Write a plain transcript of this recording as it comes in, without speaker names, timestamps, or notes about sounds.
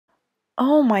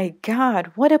Oh my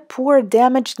god, what a poor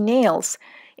damaged nails!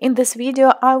 In this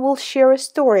video I will share a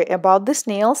story about these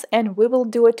nails and we will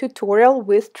do a tutorial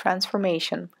with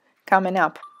transformation. Coming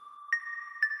up.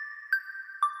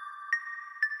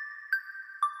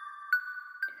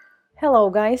 Hello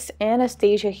guys,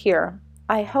 Anastasia here.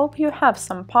 I hope you have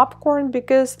some popcorn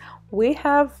because we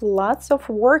have lots of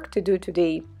work to do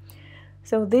today.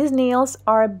 So these nails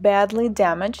are badly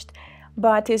damaged,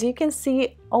 but as you can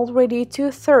see, already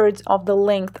 2/3 of the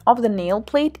length of the nail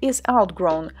plate is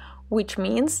outgrown, which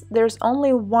means there's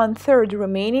only 1/3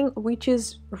 remaining, which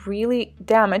is really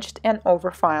damaged and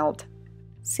overfiled.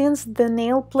 Since the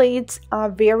nail plates are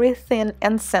very thin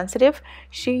and sensitive,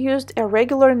 she used a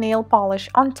regular nail polish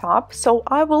on top, so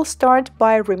I will start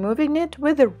by removing it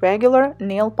with a regular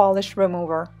nail polish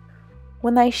remover.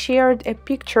 When I shared a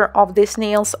picture of these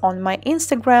nails on my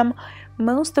Instagram,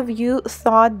 most of you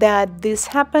thought that this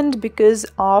happened because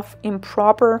of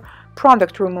improper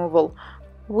product removal,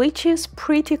 which is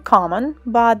pretty common,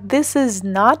 but this is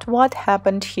not what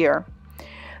happened here.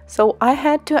 So I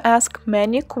had to ask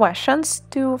many questions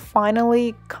to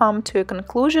finally come to a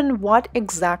conclusion what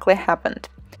exactly happened.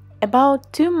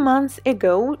 About 2 months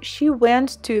ago, she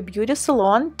went to a beauty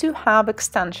salon to have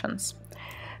extensions.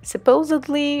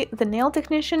 Supposedly, the nail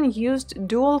technician used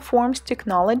dual forms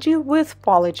technology with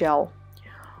polygel.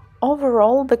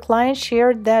 Overall, the client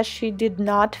shared that she did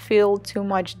not feel too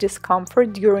much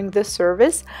discomfort during the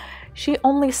service. She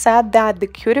only said that the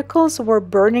cuticles were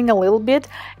burning a little bit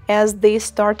as they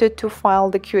started to file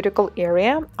the cuticle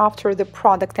area after the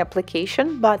product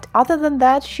application, but other than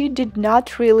that, she did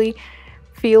not really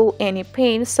feel any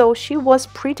pain, so she was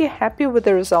pretty happy with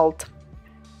the result.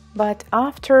 But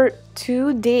after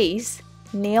 2 days,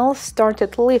 nails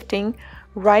started lifting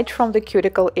right from the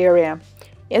cuticle area.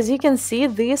 As you can see,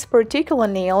 these particular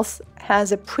nails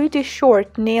has a pretty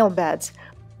short nail beds,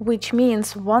 which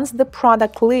means once the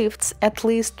product lifts at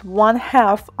least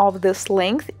 1/2 of this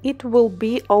length, it will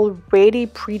be already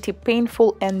pretty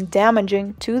painful and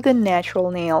damaging to the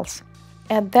natural nails.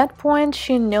 At that point,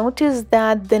 she noticed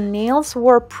that the nails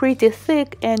were pretty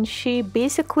thick and she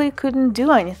basically couldn't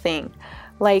do anything,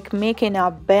 like making a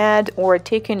bed or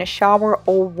taking a shower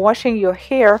or washing your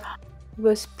hair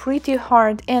was pretty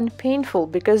hard and painful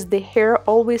because the hair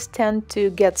always tends to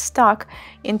get stuck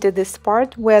into this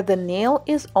part where the nail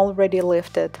is already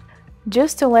lifted.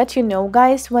 Just to let you know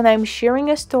guys, when I'm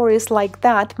sharing stories like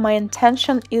that, my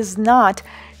intention is not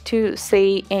to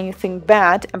say anything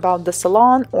bad about the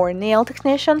salon or nail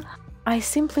technician. I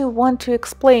simply want to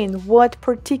explain what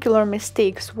particular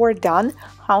mistakes were done,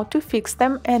 how to fix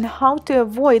them, and how to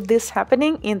avoid this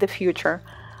happening in the future.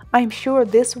 I'm sure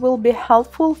this will be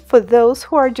helpful for those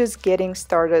who are just getting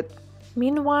started.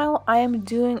 Meanwhile, I am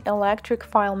doing electric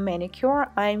file manicure.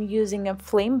 I am using a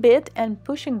flame bit and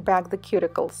pushing back the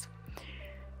cuticles.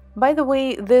 By the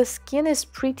way, the skin is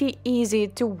pretty easy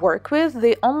to work with.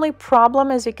 The only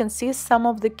problem, as you can see, some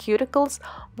of the cuticles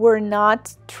were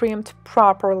not trimmed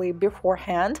properly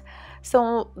beforehand.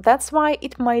 So that's why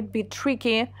it might be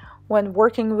tricky when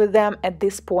working with them at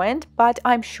this point, but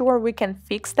I'm sure we can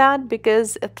fix that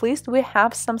because at least we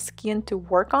have some skin to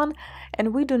work on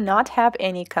and we do not have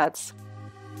any cuts.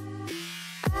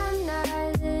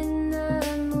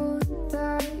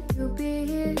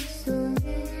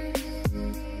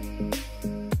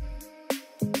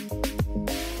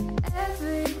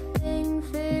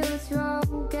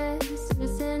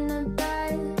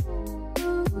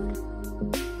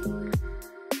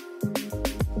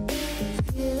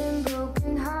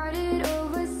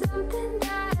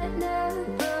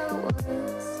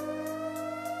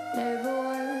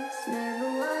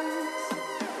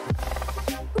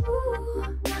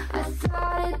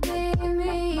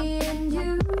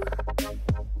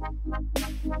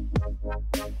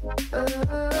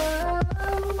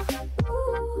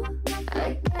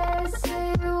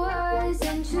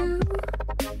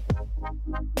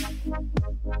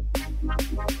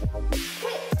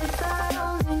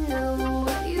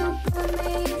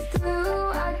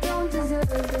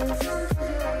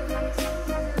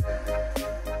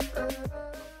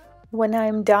 When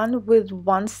I'm done with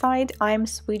one side, I'm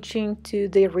switching to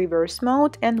the reverse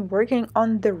mode and working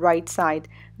on the right side.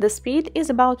 The speed is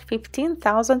about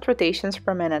 15,000 rotations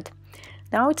per minute.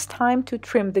 Now it's time to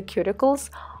trim the cuticles.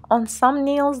 On some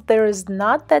nails there is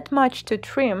not that much to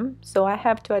trim, so I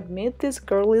have to admit this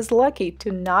girl is lucky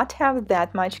to not have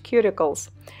that much cuticles.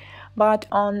 But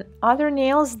on other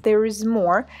nails there is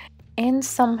more and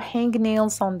some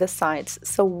hangnails on the sides,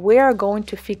 so we are going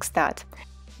to fix that.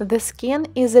 The skin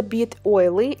is a bit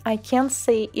oily. I can't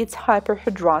say it's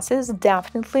hyperhidrosis,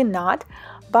 definitely not,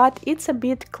 but it's a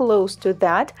bit close to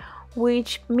that,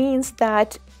 which means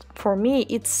that for me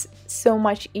it's so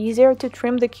much easier to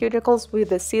trim the cuticles with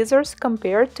the scissors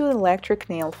compared to electric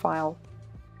nail file.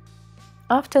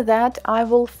 After that, I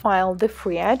will file the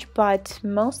free edge, but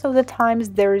most of the times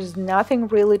there is nothing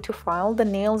really to file, the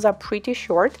nails are pretty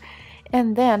short,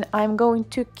 and then I'm going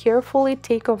to carefully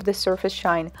take off the surface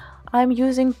shine. I'm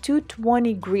using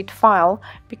 220 grit file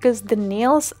because the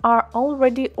nails are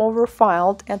already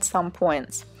over-filed at some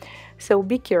points. So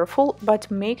be careful,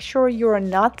 but make sure you are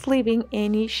not leaving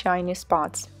any shiny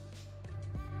spots.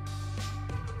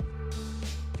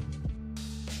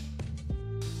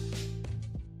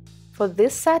 For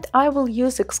this set, I will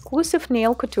use exclusive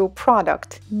Nailcouture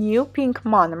product, new pink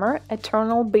monomer,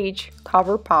 eternal beige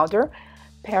cover powder,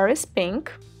 Paris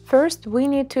pink. First, we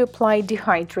need to apply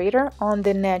dehydrator on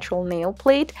the natural nail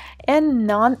plate and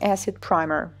non-acid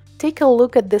primer. Take a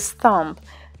look at this thumb.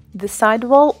 The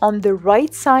sidewall on the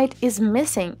right side is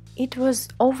missing. It was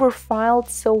over-filed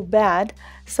so bad,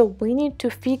 so we need to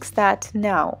fix that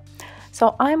now.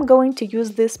 So I'm going to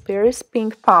use this Paris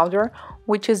pink powder,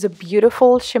 which is a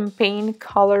beautiful champagne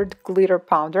colored glitter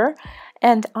powder,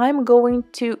 and I'm going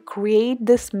to create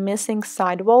this missing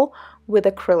sidewall with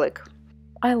acrylic.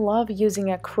 I love using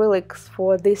acrylics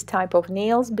for this type of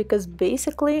nails because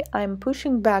basically I'm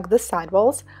pushing back the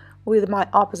sidewalls with my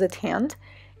opposite hand,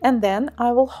 and then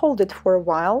I will hold it for a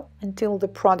while until the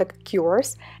product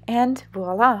cures, and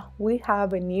voila, we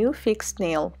have a new fixed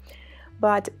nail.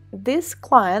 But this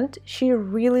client, she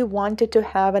really wanted to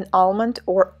have an almond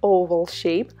or oval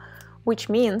shape, which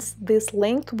means this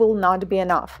length will not be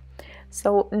enough.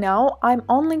 So now I'm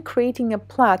only creating a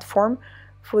platform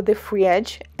for the free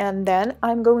edge, and then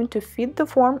I'm going to fit the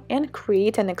form and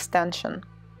create an extension.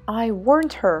 I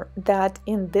warned her that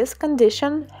in this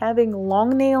condition, having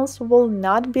long nails will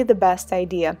not be the best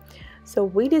idea. So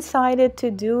we decided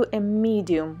to do a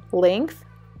medium length.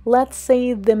 Let's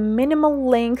say the minimal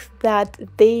length that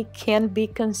they can be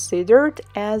considered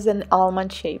as an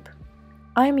almond shape.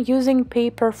 I'm using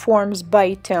paper forms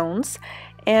by tones,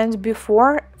 and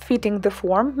before fitting the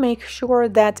form, make sure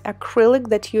that acrylic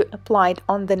that you applied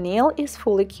on the nail is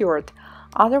fully cured,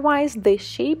 otherwise the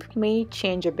shape may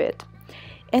change a bit.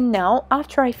 And now,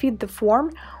 after I fit the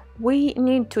form, we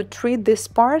need to treat this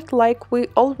part like we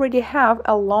already have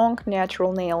a long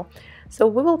natural nail. So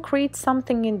we will create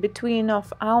something in between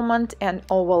of almond and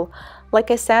oval. Like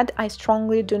I said, I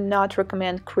strongly do not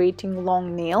recommend creating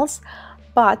long nails,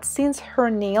 but since her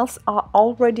nails are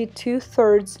already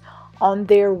 2/3 on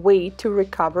their way to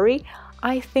recovery,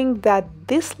 I think that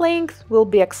this length will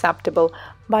be acceptable,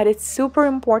 but it's super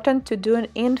important to do an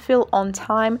infill on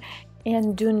time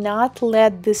and do not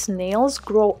let these nails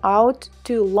grow out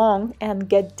too long and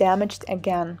get damaged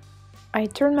again. I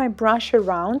turn my brush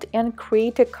around and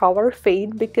create a color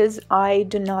fade because I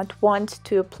do not want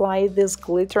to apply this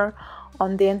glitter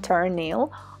on the entire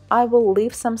nail. I will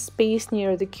leave some space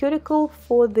near the cuticle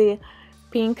for the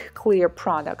pink clear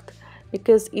product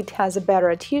because it has a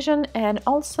better adhesion, and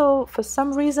also for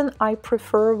some reason I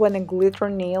prefer when a glitter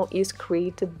nail is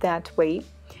created that way.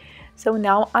 So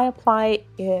now I apply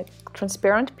a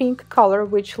transparent pink color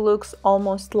which looks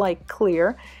almost like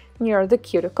clear near the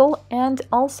cuticle, and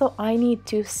also I need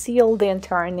to seal the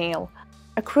entire nail.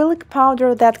 Acrylic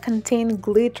powder that contain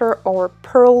glitter or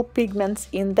pearl pigments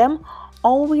in them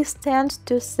always tend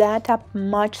to set up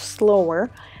much slower,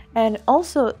 and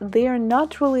also they are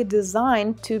not really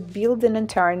designed to build an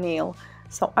entire nail.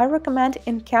 So I recommend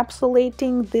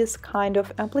encapsulating this kind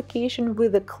of application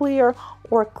with a clear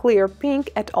or clear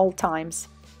pink at all times.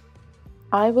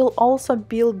 I will also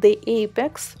build the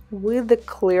apex with the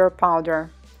clear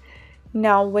powder.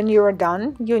 Now, when you are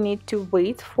done, you need to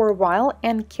wait for a while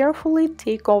and carefully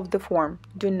take off the form.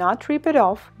 Do not rip it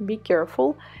off, be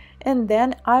careful, and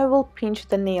then I will pinch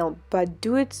the nail, but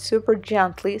do it super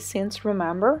gently since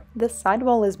remember, the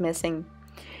sidewall is missing.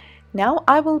 Now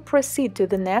I will proceed to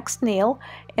the next nail,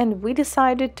 and we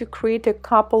decided to create a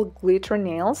couple glitter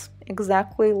nails,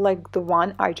 exactly like the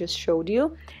one I just showed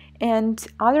you, and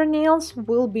other nails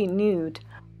will be nude.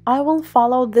 I will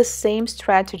follow the same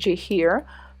strategy here.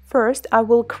 First, I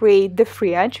will create the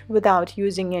free edge without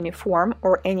using any form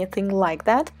or anything like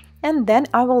that, and then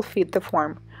I will fit the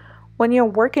form. When you're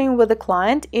working with a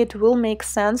client, it will make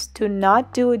sense to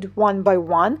not do it one by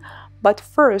one, but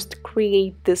first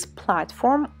create this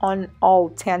platform on all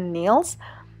 10 nails.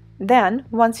 Then,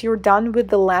 once you're done with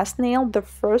the last nail, the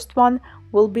first one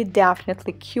will be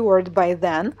definitely cured by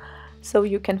then, so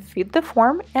you can fit the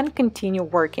form and continue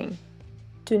working.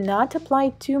 Do not apply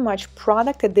too much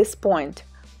product at this point.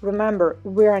 Remember,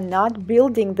 we are not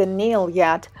building the nail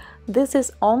yet. This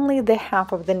is only the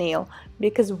half of the nail.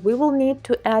 because we will need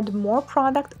to add more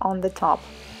product on the top.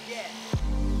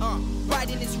 Right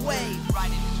in his way,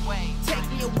 take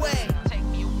me away,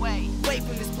 away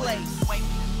from this place,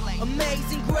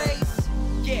 amazing grace,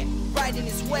 yeah, right in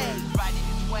his way,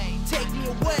 take me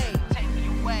away,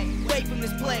 away from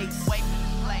this place,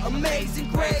 amazing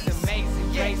grace,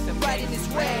 yeah, right in his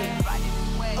way,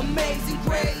 amazing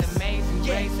grace,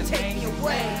 yeah, take me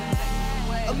away,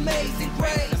 amazing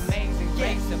grace, yeah,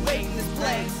 away from this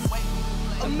place,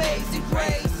 amazing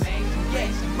grace,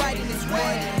 yeah, right in his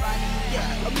way.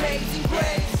 Yeah, amazing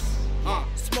grace.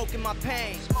 Smoking my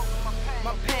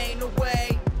pain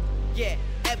away. Yeah,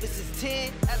 ever since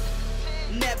 10,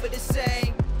 never the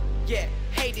same. Yeah,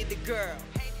 hated the girl.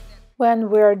 When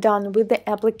we're done with the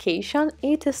application,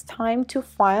 it is time to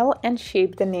file and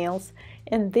shape the nails.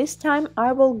 And this time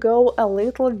I will go a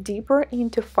little deeper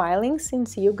into filing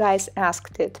since you guys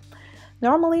asked it.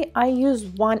 Normally I use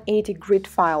 180 grit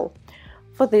file.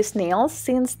 For these nails,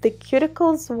 since the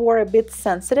cuticles were a bit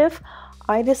sensitive,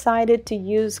 I decided to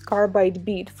use carbide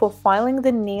bead for filing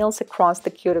the nails across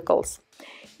the cuticles.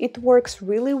 It works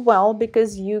really well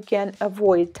because you can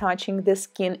avoid touching the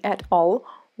skin at all,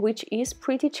 which is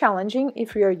pretty challenging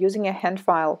if you're using a hand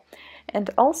file. And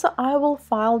also I will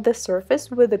file the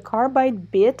surface with a carbide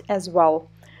bit as well.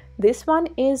 This one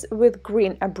is with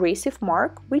green abrasive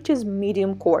mark, which is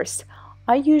medium coarse.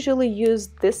 I usually use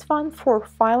this one for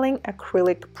filing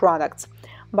acrylic products,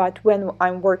 but when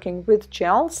I'm working with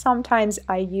gel, sometimes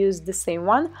I use the same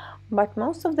one, but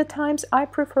most of the times I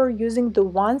prefer using the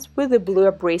ones with the blue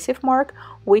abrasive mark,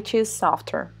 which is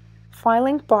softer.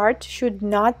 Filing part should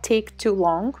not take too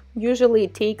long. Usually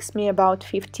it takes me about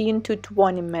 15 to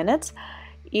 20 minutes.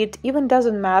 It even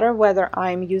doesn't matter whether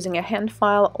I'm using a hand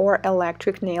file or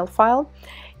electric nail file.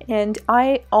 And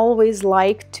I always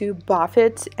like to buff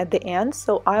it at the end,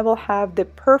 so I will have the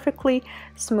perfectly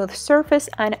smooth surface,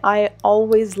 and I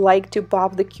always like to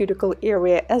buff the cuticle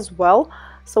area as well.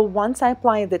 So once I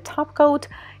apply the top coat,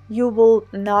 you will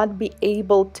not be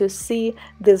able to see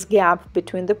this gap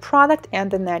between the product and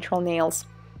the natural nails.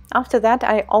 After that,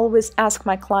 I always ask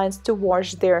my clients to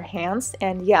wash their hands,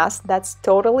 and yes, that's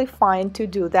totally fine to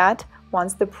do that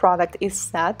once the product is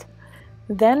set.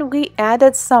 Then we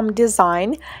added some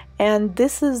design, and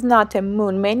this is not a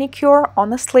moon manicure.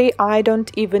 Honestly, I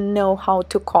don't even know how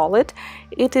to call it.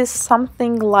 It is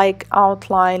something like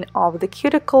outline of the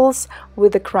cuticles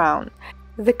with a crown.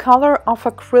 The color of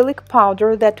acrylic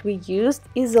powder that we used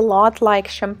is a lot like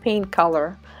champagne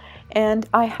color, and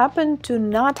I happen to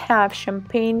not have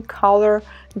champagne color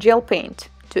gel paint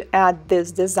to add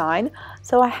this design,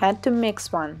 so I had to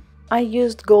mix one. I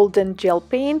used golden gel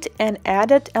paint and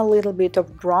added a little bit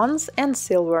of bronze and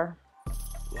silver.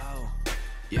 Whoa,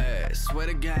 yeah, swear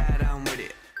to God I'm with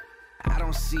it. I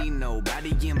don't see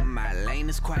nobody in my lane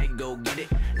that's quite go get it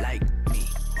like me.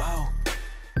 Whoa,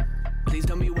 please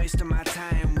don't be wasting my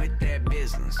time with that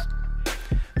business.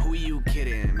 Who you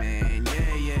kidding, man?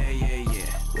 Yeah.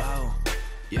 Whoa,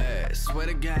 yeah, swear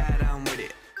to God I'm with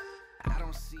it. I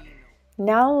don't see.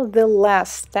 Now the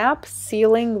last step,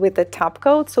 sealing with the top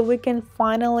coat, so we can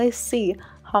finally see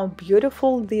how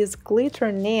beautiful these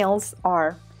glitter nails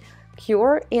are.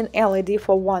 Cure in LED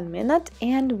for 1 minute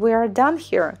and we're done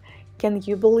here. Can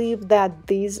you believe that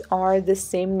these are the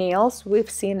same nails we've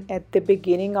seen at the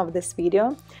beginning of this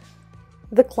video?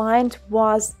 The client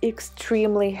was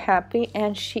extremely happy,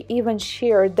 and she even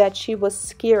shared that she was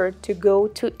scared to go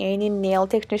to any nail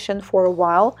technician for a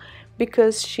while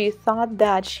because she thought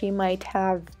that she might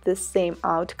have the same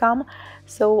outcome.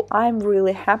 So I'm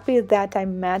really happy that I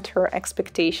met her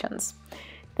expectations.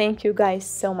 Thank you guys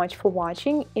so much for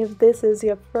watching. If this is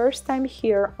your first time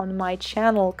here on my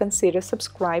channel, consider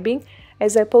subscribing,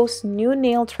 as I post new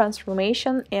nail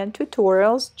transformation and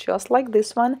tutorials just like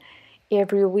this one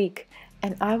every week.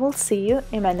 And I will see you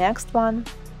in my next one.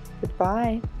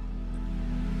 Goodbye.